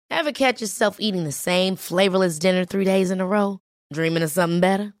Ever catch yourself eating the same flavorless dinner 3 days in a row? Dreaming of something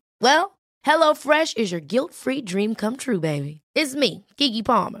better? Well, HelloFresh is your guilt-free dream come true, baby. It's me, Keke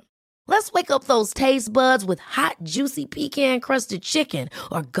Palmer. Let's wake up those taste buds with hot, juicy pecan-crusted chicken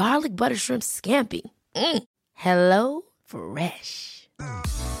or garlic butter shrimp scampi. Hello Fresh.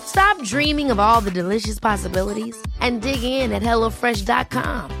 Stop dreaming of all the delicious possibilities and dig in at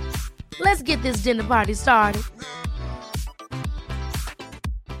HelloFresh.com. Let's get this dinner party started.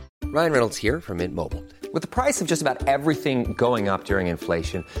 Ryan Reynolds here from Mint Mobile. With the price of just about everything going up during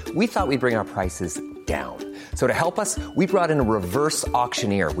inflation, we thought we'd bring our prices down. So to help us, we brought in a reverse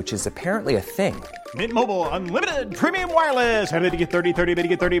auctioneer, which is apparently a thing. Mint Mobile Unlimited Premium Wireless. How to get 30, 30, bit to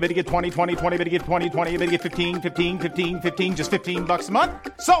get 30, bit to get 20, 20, 20, bit to get 20, 20, bit to get 15, 15, 15, 15, just $15 a month?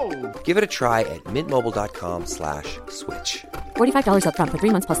 Sold! Give it a try at mintmobile.com/switch. $45 up front for 3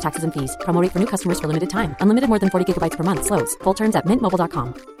 months plus taxes and fees. Promo rate for new customers for limited time. Unlimited more than 40 gigabytes per month. Slows full terms at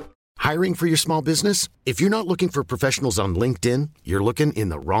mintmobile.com. Hiring for your small business? If you're not looking for professionals on LinkedIn, you're looking in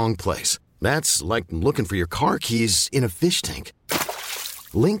the wrong place. That's like looking for your car keys in a fish tank.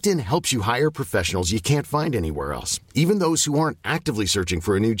 LinkedIn helps you hire professionals you can't find anywhere else, even those who aren't actively searching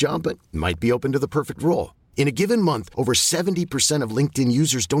for a new job but might be open to the perfect role. In a given month, over 70% of LinkedIn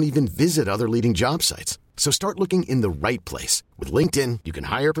users don't even visit other leading job sites. So start looking in the right place. With LinkedIn, you can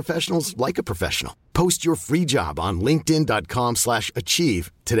hire professionals like a professional. Post your free job on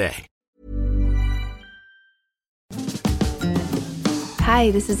linkedin.com/achieve today.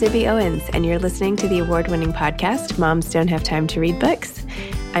 Hi, this is Zibby Owens, and you're listening to the award-winning podcast, Moms Don't Have Time to Read Books.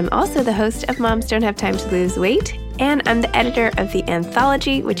 I'm also the host of Moms Don't Have Time to Lose Weight, and I'm the editor of the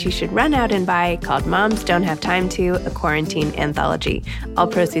anthology, which you should run out and buy, called Moms Don't Have Time to, a quarantine anthology. All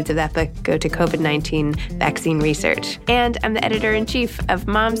proceeds of that book go to COVID-19 vaccine research. And I'm the editor-in-chief of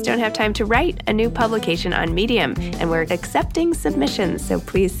Moms Don't Have Time to Write, a new publication on Medium, and we're accepting submissions, so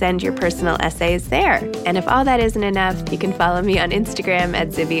please send your personal essays there. And if all that isn't enough, you can follow me on Instagram at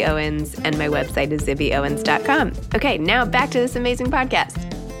Zibby Owens, and my website is zibbyowens.com. Okay, now back to this amazing podcast.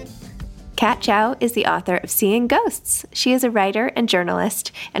 Kat Chow is the author of Seeing Ghosts. She is a writer and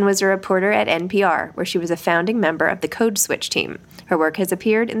journalist and was a reporter at NPR, where she was a founding member of the Code Switch team. Her work has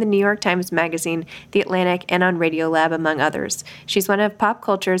appeared in the New York Times Magazine, The Atlantic, and on Radiolab, among others. She's one of Pop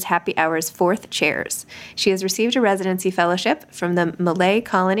Culture's Happy Hour's fourth chairs. She has received a residency fellowship from the Malay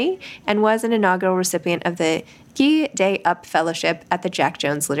Colony and was an inaugural recipient of the Yi Day Up Fellowship at the Jack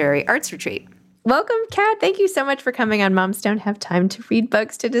Jones Literary Arts Retreat. Welcome, Kat. Thank you so much for coming on Moms Don't Have Time to Read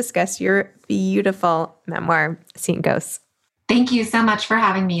Books to discuss your beautiful memoir, Seeing Ghosts. Thank you so much for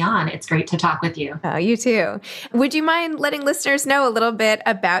having me on. It's great to talk with you. Oh, you too. Would you mind letting listeners know a little bit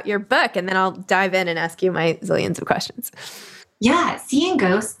about your book? And then I'll dive in and ask you my zillions of questions. Yeah, Seeing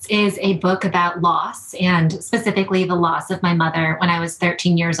Ghosts is a book about loss, and specifically the loss of my mother when I was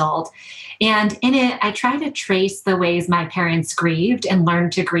 13 years old. And in it, I try to trace the ways my parents grieved and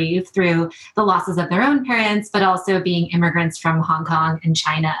learned to grieve through the losses of their own parents, but also being immigrants from Hong Kong and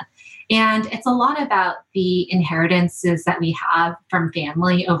China. And it's a lot about the inheritances that we have from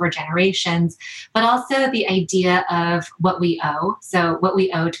family over generations, but also the idea of what we owe. So what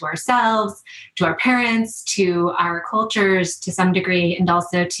we owe to ourselves, to our parents, to our cultures to some degree, and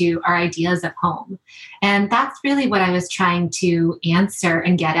also to our ideas of home. And that's really what I was trying to answer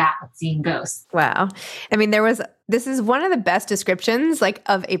and get at with Seeing Ghosts. Wow. I mean, this is one of the best descriptions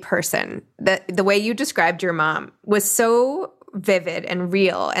of a person. The way you described your mom was so vivid and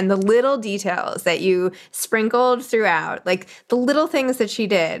real, and the little details that you sprinkled throughout, like the little things that she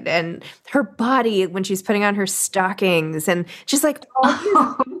did, and her body when she's putting on her stockings, and just like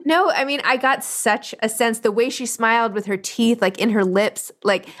no, I mean, I got such a sense, the way she smiled with her teeth, like in her lips,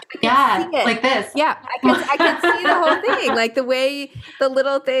 like like this. Yeah, I can see the whole thing, like the way the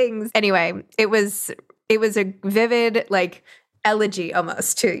little things. Anyway, it was a vivid elegy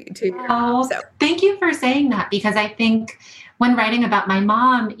almost to you. Oh, so. Thank you for saying that, because I think when writing about my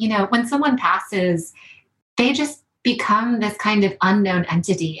mom, when someone passes, they just become this kind of unknown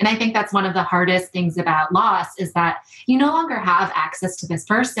entity. And I think that's one of the hardest things about loss, is that you no longer have access to this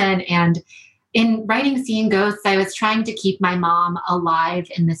person. And in writing Seeing Ghosts, I was trying to keep my mom alive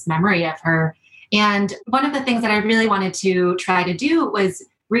in this memory of her. And one of the things that I really wanted to try to do was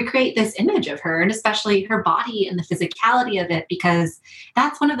recreate this image of her, and especially her body and the physicality of it, because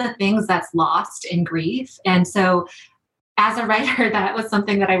that's one of the things that's lost in grief. And so as a writer, that was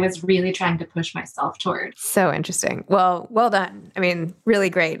something that I was really trying to push myself toward. So interesting. Well done. I mean,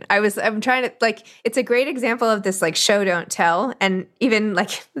 really great. I'm trying to it's a great example of this show don't tell. And even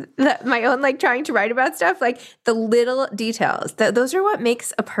my own trying to write about stuff, the little details, those are what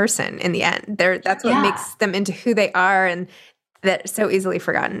makes a person in the end. That's what makes them into who they are. And that's so easily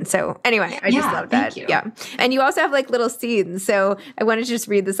forgotten. So anyway, I just love that. Yeah. And you also have like little scenes. So I wanted to just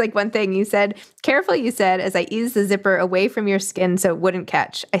read this like one thing. You said, "Careful," you said, "as I eased the zipper away from your skin so it wouldn't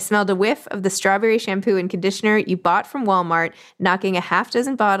catch. I smelled a whiff of the strawberry shampoo and conditioner you bought from Walmart, knocking a half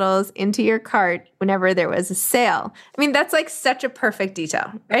dozen bottles into your cart whenever there was a sale." I mean, that's like such a perfect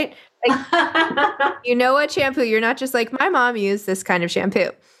detail, right? Like, you know what shampoo? You're not just like, my mom used this kind of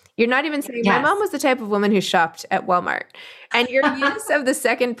shampoo. You're not even saying, my mom was the type of woman who shopped at Walmart. And your use of the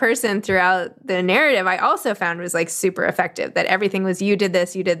second person throughout the narrative, I also found was like super effective, that everything was, you did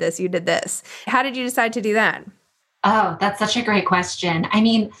this, you did this, you did this. How did you decide to do that? Oh, that's such a great question. I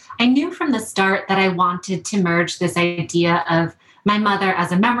mean, I knew from the start that I wanted to merge this idea of my mother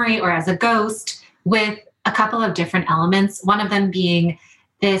as a memory or as a ghost with a couple of different elements. One of them being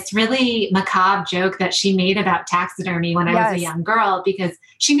this really macabre joke that she made about taxidermy when I was a young girl, because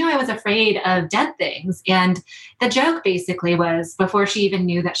she knew I was afraid of dead things. And the joke basically was, before she even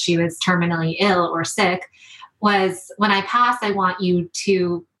knew that she was terminally ill or sick, was, when I pass, I want you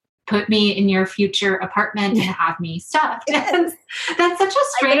to put me in your future apartment and have me stuffed. And that's such a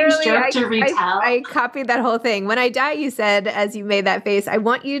strange joke to retell. I copied that whole thing. When I die, you said, as you made that face, "I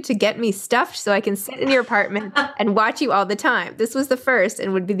want you to get me stuffed so I can sit in your apartment and watch you all the time. This was the first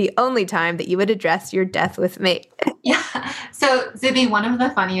and would be the only time that you would address your death with me." Yeah. So, Zibby, one of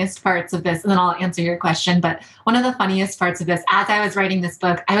the funniest parts of this, and then I'll answer your question, but one of the funniest parts of this, as I was writing this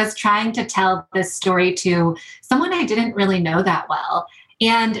book, I was trying to tell this story to someone I didn't really know that well.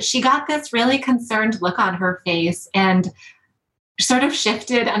 And she got this really concerned look on her face and sort of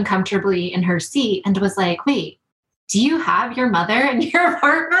shifted uncomfortably in her seat and was like, "Wait, do you have your mother in your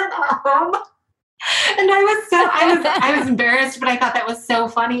apartment at home?" And I was embarrassed, but I thought that was so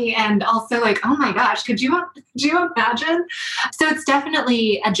funny. And also like, oh my gosh, could you imagine? So it's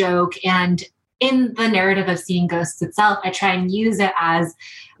definitely a joke. And in the narrative of Seeing Ghosts itself, I try and use it as,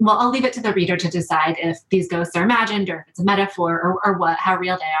 well, I'll leave it to the reader to decide if these ghosts are imagined or if it's a metaphor or how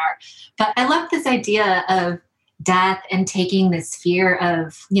real they are. But I love this idea of death and taking this fear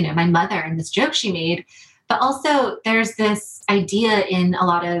of, my mother and this joke she made. But also there's this idea in a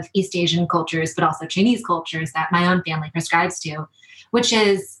lot of East Asian cultures, but also Chinese cultures that my own family prescribes to, which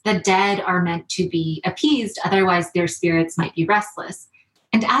is the dead are meant to be appeased. Otherwise their spirits might be restless.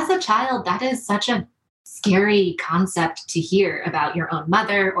 And as a child, that is such a scary concept to hear about your own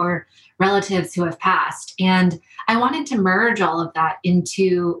mother or relatives who have passed. And I wanted to merge all of that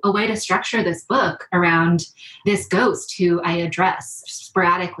into a way to structure this book around this ghost who I address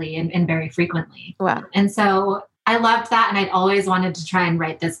sporadically and very frequently. Wow. And so I loved that. And I'd always wanted to try and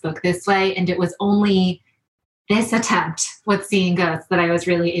write this book this way. And it was only this attempt with Seeing Ghosts that I was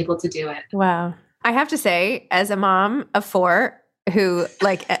really able to do it. Wow. I have to say, as a mom of 4, who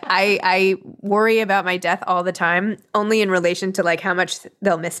like I worry about my death all the time, only in relation to like how much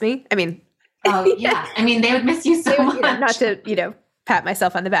they'll miss me. I mean, oh yeah. I mean, they would miss you so much. Not to, pat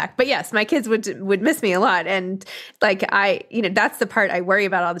myself on the back, but yes, my kids would miss me a lot. And like, that's the part I worry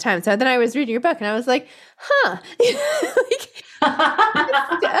about all the time. So then I was reading your book and I was like, like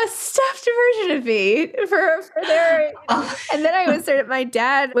a stuffed version of me for their, and then I was my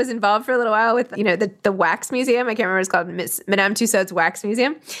dad was involved for a little while with, the wax museum. I can't remember what it's called, Madame Tussauds Wax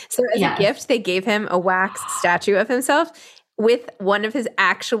Museum. So as a gift, they gave him a wax statue of himself with one of his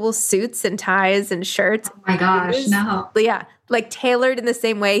actual suits and ties and shirts. Oh my gosh, no. Yeah, like tailored in the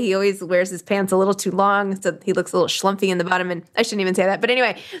same way. He always wears his pants a little too long, so he looks a little schlumpy in the bottom. And I shouldn't even say that. But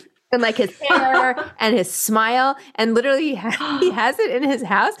anyway, and like his hair and his smile. And literally he has it in his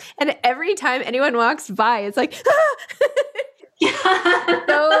house. And every time anyone walks by, it's like, so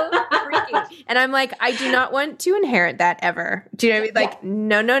freaky. And I'm like, I do not want to inherit that ever. Do you know what I mean? Like,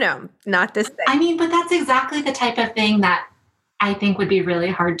 no, not this thing. I mean, but that's exactly the type of thing that I think would be really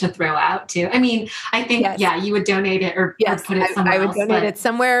hard to throw out too. I mean, I think, you would donate it or put it somewhere else. I would donate it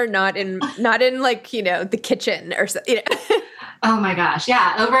somewhere, not in like, the kitchen or something. Oh my gosh.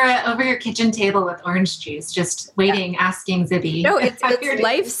 Yeah. Over your kitchen table with orange juice, just waiting, asking Zibby. No, it's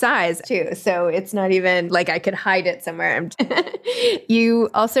life size too. So it's not even like I could hide it somewhere. You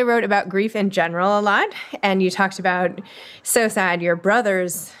also wrote about grief in general a lot. And you talked about, so sad, your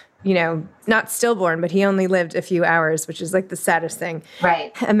brother's, not stillborn, but he only lived a few hours, which is like the saddest thing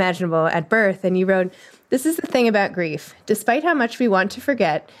imaginable at birth. And you wrote, "This is the thing about grief. Despite how much we want to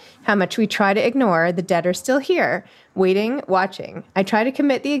forget, how much we try to ignore, the dead are still here, waiting, watching. I try to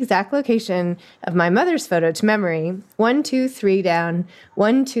commit the exact location of my mother's photo to memory. 1, 2, 3 down,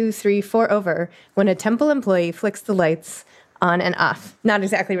 1, 2, 3, 4 over, when a temple employee flicks the lights on and off." Not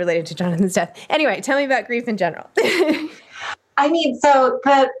exactly related to Jonathan's death. Anyway, tell me about grief in general. I mean, so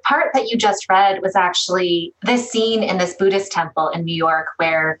the part that you just read was actually this scene in this Buddhist temple in New York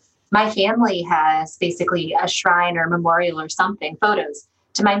where my family has basically a shrine or memorial or something, photos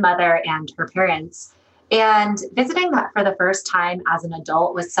to my mother and her parents. And visiting that for the first time as an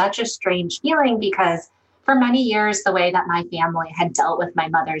adult was such a strange feeling because for many years, the way that my family had dealt with my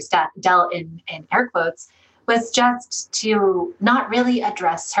mother's death, dealt in air quotes, was just to not really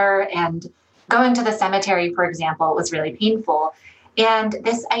address her. And going to the cemetery, for example, was really painful. And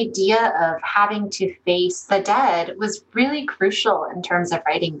this idea of having to face the dead was really crucial in terms of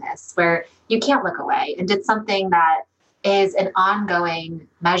writing this, where you can't look away. And it's something that is an ongoing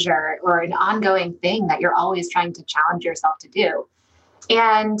measure or an ongoing thing that you're always trying to challenge yourself to do.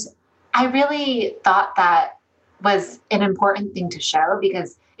 And I really thought that was an important thing to show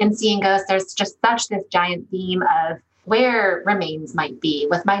because in Seeing Ghosts, there's just such this giant theme of where remains might be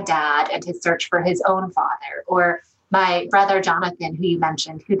with my dad and his search for his own father, or my brother Jonathan, who you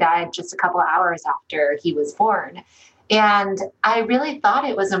mentioned, who died just a couple of hours after he was born. And I really thought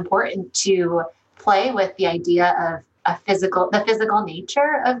it was important to play with the idea of the physical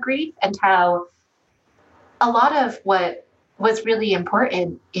nature of grief and how a lot of what was really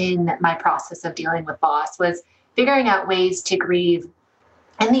important in my process of dealing with loss was figuring out ways to grieve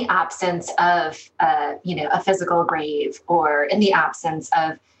in the absence of, a physical grave or in the absence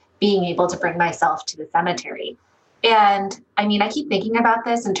of being able to bring myself to the cemetery. And I mean, I keep thinking about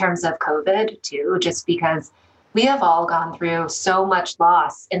this in terms of COVID too, just because we have all gone through so much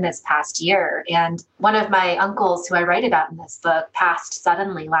loss in this past year. And one of my uncles who I write about in this book passed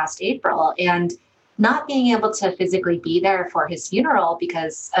suddenly last April, and not being able to physically be there for his funeral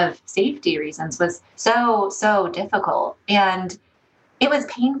because of safety reasons was so difficult. And it was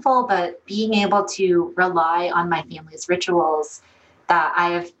painful, but being able to rely on my family's rituals that I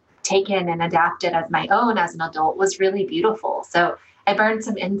have taken and adapted as my own as an adult was really beautiful. So I burned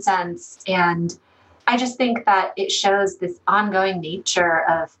some incense, and I just think that it shows this ongoing nature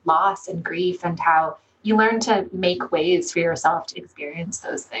of loss and grief and how you learn to make ways for yourself to experience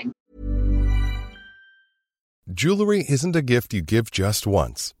those things. Jewelry isn't a gift you give just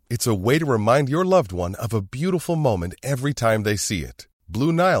once. It's a way to remind your loved one of a beautiful moment every time they see it.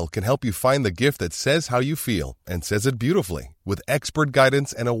 Blue Nile can help you find the gift that says how you feel and says it beautifully, with expert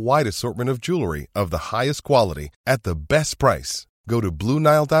guidance and a wide assortment of jewelry of the highest quality at the best price. Go to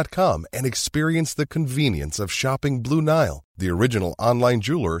BlueNile.com and experience the convenience of shopping Blue Nile, the original online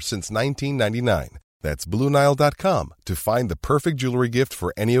jeweler since 1999. That's BlueNile.com to find the perfect jewelry gift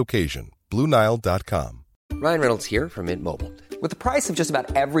for any occasion. BlueNile.com. Ryan Reynolds here from Mint Mobile. With the price of just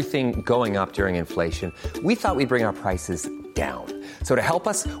about everything going up during inflation, we thought we'd bring our prices down. So to help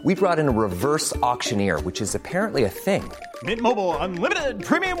us, we brought in a reverse auctioneer, which is apparently a thing. Mint Mobile Unlimited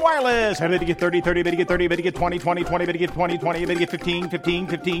Premium Wireless. How to get 30, 30, bit to get 30, bit to get 20, 20, 20, bit to get 20, 20, bit to get 15, 15,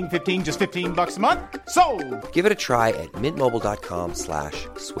 15, 15, just $15 a month? Sold! Give it a try at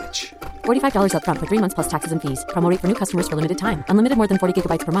mintmobile.com/switch. $45 up front for 3 months plus taxes and fees. Promo rate for new customers for limited time. Unlimited more than 40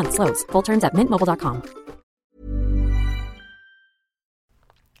 gigabytes per month. Slows full terms at mintmobile.com.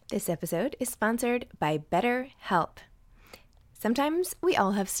 This episode is sponsored by BetterHelp. Sometimes we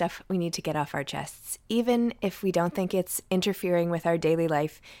all have stuff we need to get off our chests. Even if we don't think it's interfering with our daily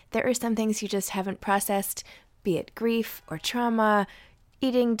life, there are some things you just haven't processed, be it grief or trauma,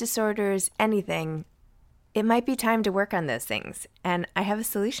 eating disorders, anything. It might be time to work on those things, and I have a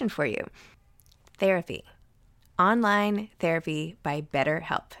solution for you. Therapy. Online therapy by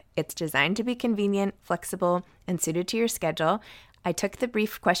BetterHelp. It's designed to be convenient, flexible, and suited to your schedule. I took the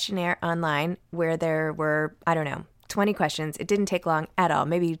brief questionnaire online where there were, 20 questions. It didn't take long at all,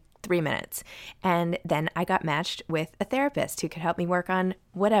 maybe 3 minutes. And then I got matched with a therapist who could help me work on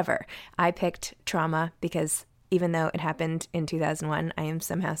whatever. I picked trauma because even though it happened in 2001, I am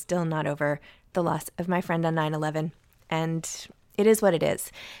somehow still not over the loss of my friend on 9/11. And it is what it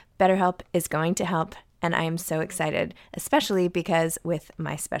is. BetterHelp is going to help. And I am so excited, especially because with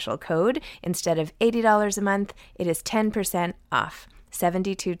my special code, instead of $80 a month, it is 10% off,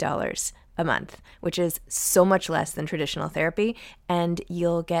 $72 a month, which is so much less than traditional therapy. And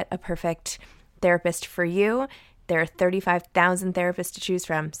you'll get a perfect therapist for you. There are 35,000 therapists to choose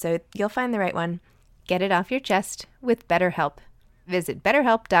from, so you'll find the right one. Get it off your chest with BetterHelp. Visit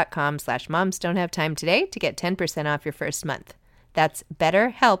BetterHelp.com/momsdon'thavetime today to get 10% off your first month. That's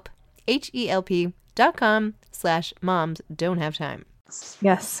BetterHelp, HELP.com/momsdon'thavetime.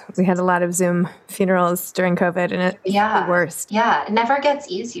 Yes, we had a lot of Zoom funerals during COVID, and it's the worst. Yeah, it never gets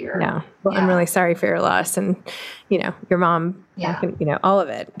easier. No. Well, I'm really sorry for your loss, and, your mom, all of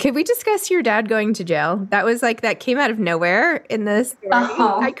it. Could we discuss your dad going to jail? That was that came out of nowhere in this story.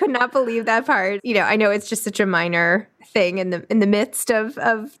 I could not believe that part. I know it's just such a minor thing in the midst of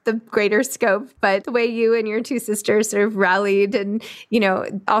the greater scope, but the way you and your two sisters sort of rallied and,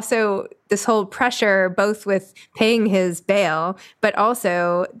 also this whole pressure, both with paying his bail, but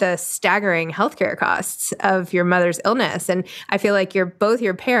also the staggering healthcare costs of your mother's illness. And I feel like both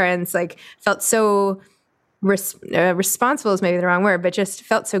your parents felt so responsible is maybe the wrong word, but just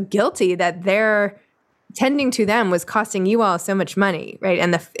felt so guilty that their tending to them was costing you all so much money, right?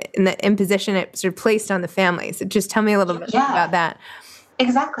 And the imposition it sort of placed on the family. So just tell me a little bit about that.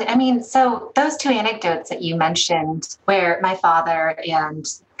 Exactly. I mean, so those two anecdotes that you mentioned, where my father and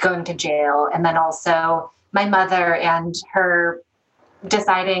going to jail, and then also my mother and her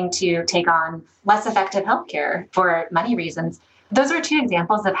deciding to take on less effective healthcare for money reasons, those were two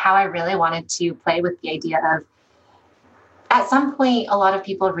examples of how I really wanted to play with the idea of, at some point, a lot of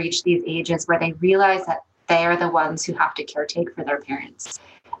people reach these ages where they realize that they are the ones who have to caretake for their parents.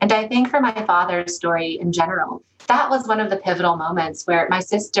 And I think for my father's story in general, that was one of the pivotal moments where my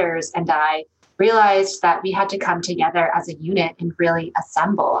sisters and I realized that we had to come together as a unit and really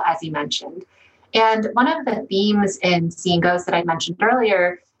assemble, as you mentioned. And one of the themes in Seeing Ghosts that I mentioned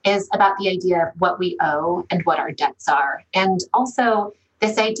earlier is about the idea of what we owe and what our debts are. And also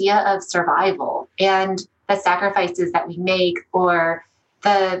this idea of survival and the sacrifices that we make, or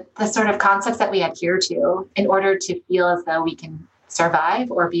the sort of concepts that we adhere to in order to feel as though we can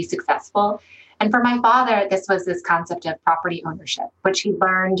survive or be successful. And for my father, this was this concept of property ownership, which he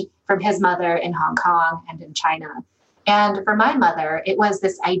learned from his mother in Hong Kong and in China. And for my mother, it was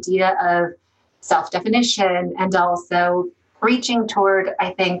this idea of self-definition and also reaching toward,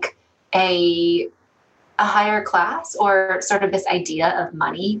 I think, a higher class, or sort of this idea of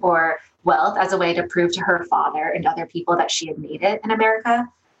money or wealth as a way to prove to her father and other people that she had made it in America.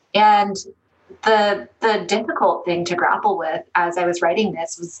 And the difficult thing to grapple with as I was writing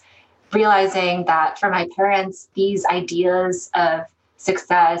this was realizing that for my parents, these ideas of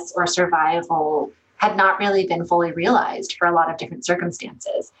success or survival had not really been fully realized for a lot of different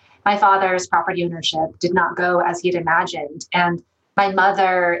circumstances. My father's property ownership did not go as he'd imagined. And my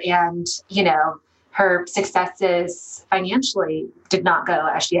mother and, her successes financially did not go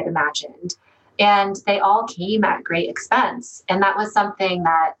as she had imagined. And they all came at great expense. And that was something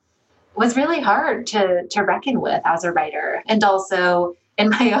that was really hard to reckon with as a writer, and also in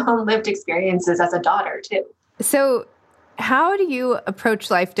my own lived experiences as a daughter too. So how do you approach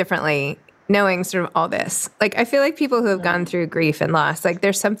life differently, knowing sort of all this? I feel like people who have gone through grief and loss,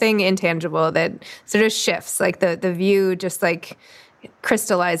 there's something intangible that sort of shifts, the view just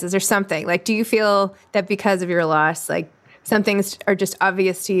crystallizes or something. Do you feel that because of your loss, some things are just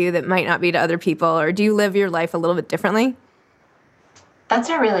obvious to you that might not be to other people, or do you live your life a little bit differently? That's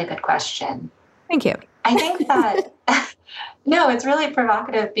a really good question. Thank you. I think that, no, it's really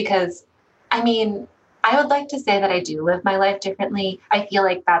provocative because, I would like to say that I do live my life differently. I feel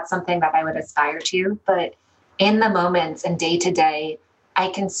like that's something that I would aspire to, but in the moments and day to day, I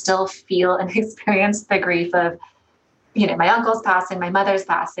can still feel and experience the grief of, my uncle's passing, my mother's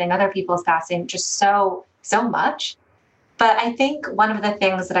passing, other people's passing, just so much. But I think one of the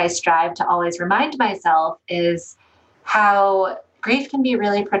things that I strive to always remind myself is how grief can be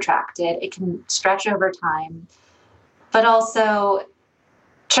really protracted. It can stretch over time, but also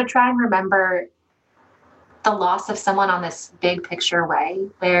to try and remember the loss of someone on this big picture way,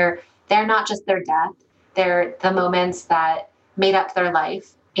 where they're not just their death, they're the moments that made up their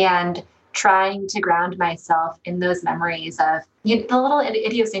life, and trying to ground myself in those memories of the little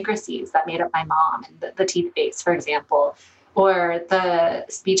idiosyncrasies that made up my mom, and the teeth face, for example, or the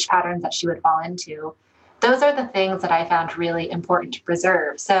speech patterns that she would fall into. Those are the things that I found really important to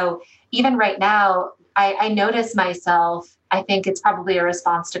preserve. So even right now, I notice myself, I think it's probably a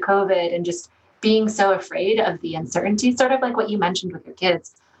response to COVID and just being so afraid of the uncertainty, sort of like what you mentioned with your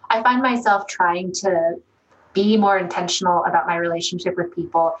kids. I find myself trying to be more intentional about my relationship with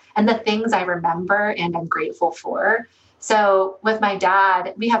people and the things I remember and I'm grateful for. So with my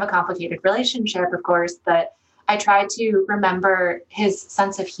dad, we have a complicated relationship, of course, but I try to remember his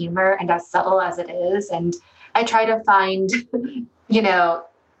sense of humor, and as subtle as it is. And I try to find,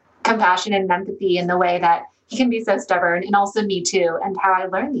 compassion and empathy in the way that he can be so stubborn, and also me too, and how I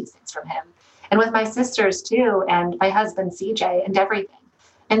learn these things from him. And with my sisters too, and my husband, CJ, and everything.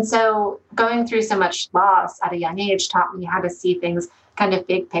 And so going through so much loss at a young age taught me how to see things kind of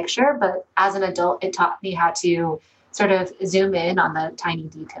big picture. But as an adult, it taught me how to sort of zoom in on the tiny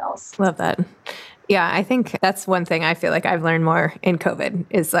details. Love that. Yeah, I think that's one thing I feel like I've learned more in COVID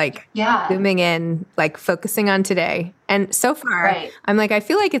is zooming in, focusing on today. And so far, right. I'm I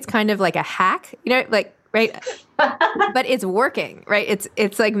feel like it's kind of like a hack, right? But it's working, right?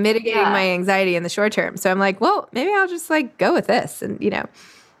 It's like mitigating my anxiety in the short term. So I'm like, well, maybe I'll just like go with this and,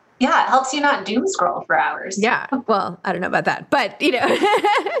 Yeah, it helps you not doom scroll for hours. Yeah. Well, I don't know about that, but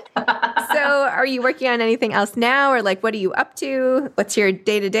So are you working on anything else now, or like, what are you up to? What's your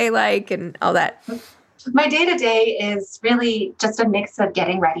day-to-day like and all that? My day-to-day is really just a mix of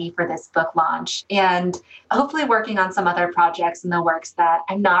getting ready for this book launch and hopefully working on some other projects in the works that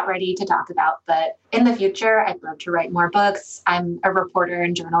I'm not ready to talk about. But in the future, I'd love to write more books. I'm a reporter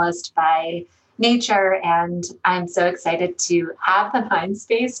and journalist by nature, and I'm so excited to have the mind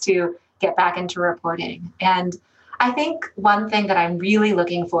space to get back into reporting. And I think one thing that I'm really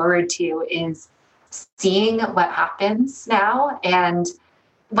looking forward to is seeing what happens now. And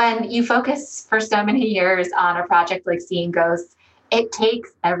when you focus for so many years on a project like Seeing Ghosts, it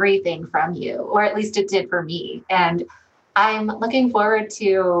takes everything from you, or at least it did for me. And I'm looking forward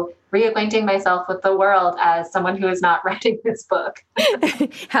to reacquainting myself with the world as someone who is not writing this book.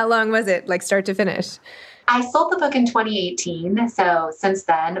 How long was it, like start to finish? I sold the book in 2018, so since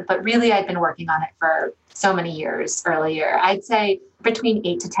then, but really I'd been working on it for so many years earlier. I'd say between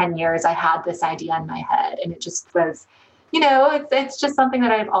 8 to 10 years, I had this idea in my head, and it just was, it's just something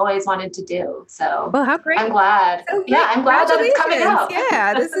that I've always wanted to do. So well, how great. I'm glad. So I'm glad that it's coming out.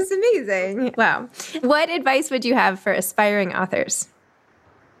 Yeah, this is amazing. Wow. What advice would you have for aspiring authors?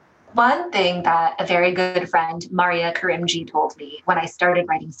 One thing that a very good friend, Maria Karimji, told me when I started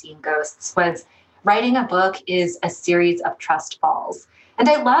writing Seeing Ghosts was writing a book is a series of trust falls. And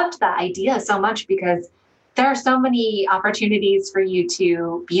I loved that idea so much because there are so many opportunities for you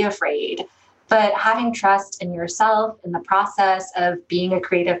to be afraid. But having trust in yourself in the process of being a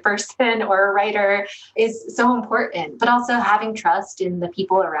creative person or a writer is so important. But also having trust in the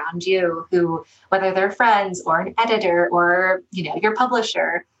people around you who, whether they're friends or an editor or, your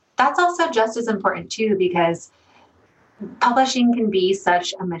publisher, that's also just as important too, because publishing can be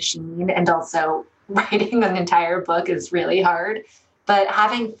such a machine, and also writing an entire book is really hard. But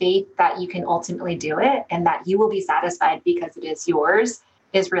having faith that you can ultimately do it and that you will be satisfied because it is yours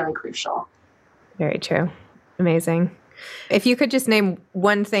is really crucial. Very true. Amazing. If you could just name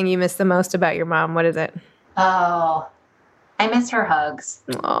one thing you miss the most about your mom, what is it? Oh, I miss her hugs.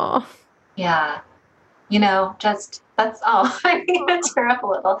 Oh, yeah. That's all. I mean, I tear up a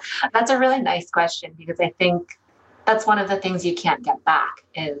little. That's a really nice question, because I think that's one of the things you can't get back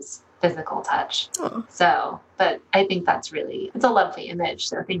is physical touch. Oh. So, but I think it's a lovely image.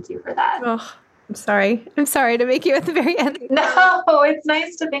 So thank you for that. Oh, I'm sorry. I'm sorry to make you at the very end. No, it's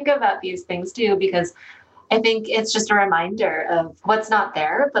nice to think about these things too, because I think it's just a reminder of what's not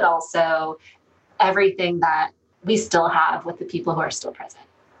there, but also everything that we still have with the people who are still present.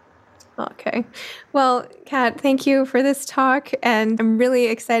 Okay. Well, Kat, thank you for this talk. And I'm really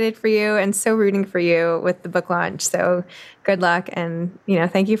excited for you and so rooting for you with the book launch. So good luck. And,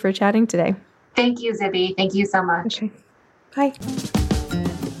 thank you for chatting today. Thank you, Zibby. Thank you so much. Okay. Bye.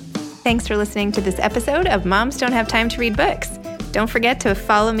 Thanks for listening to this episode of Moms Don't Have Time to Read Books. Don't forget to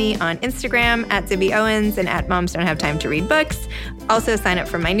follow me on Instagram at Zibby Owens and at Moms Don't Have Time to Read Books. Also sign up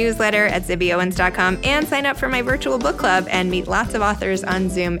for my newsletter at zibbyowens.com and sign up for my virtual book club and meet lots of authors on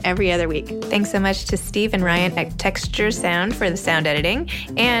Zoom every other week. Thanks so much to Steve and Ryan at Texture Sound for the sound editing.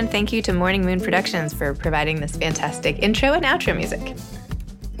 And thank you to Morning Moon Productions for providing this fantastic intro and outro music.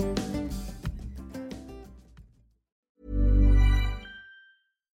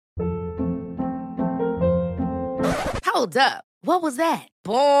 Hold up. What was that?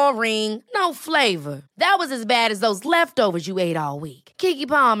 Boring. No flavor. That was as bad as those leftovers you ate all week. Keke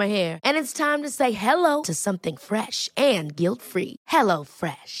Palmer here, and it's time to say hello to something fresh and guilt-free.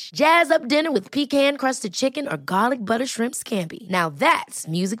 HelloFresh. Jazz up dinner with pecan-crusted chicken or garlic butter shrimp scampi. Now that's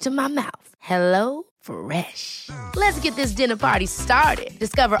music to my mouth. HelloFresh. Let's get this dinner party started.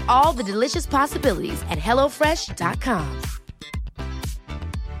 Discover all the delicious possibilities at HelloFresh.com.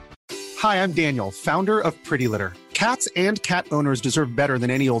 Hi, I'm Daniel, founder of Pretty Litter. Cats and cat owners deserve better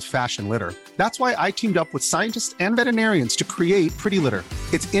than any old-fashioned litter. That's why I teamed up with scientists and veterinarians to create Pretty Litter.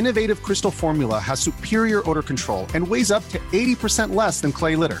 Its innovative crystal formula has superior odor control and weighs up to 80% less than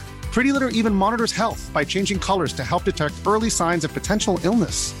clay litter. Pretty Litter even monitors health by changing colors to help detect early signs of potential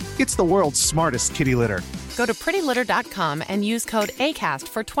illness. It's the world's smartest kitty litter. Go to prettylitter.com and use code ACAST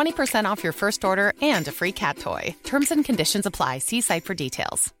for 20% off your first order and a free cat toy. Terms and conditions apply. See site for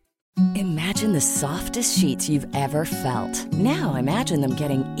details. Imagine the softest sheets you've ever felt. Now imagine them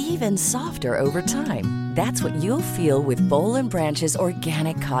getting even softer over time. That's what you'll feel with Boll & Branch's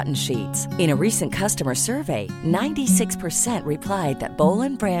organic cotton sheets. In a recent customer survey, 96% replied that Boll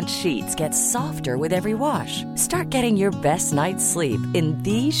 & Branch sheets get softer with every wash. Start getting your best night's sleep in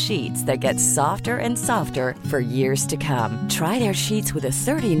these sheets that get softer and softer for years to come. Try their sheets with a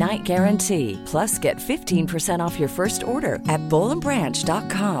 30-night guarantee. Plus, get 15% off your first order at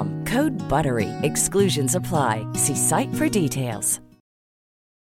bollandbranch.com. Code BUTTERY. Exclusions apply. See site for details.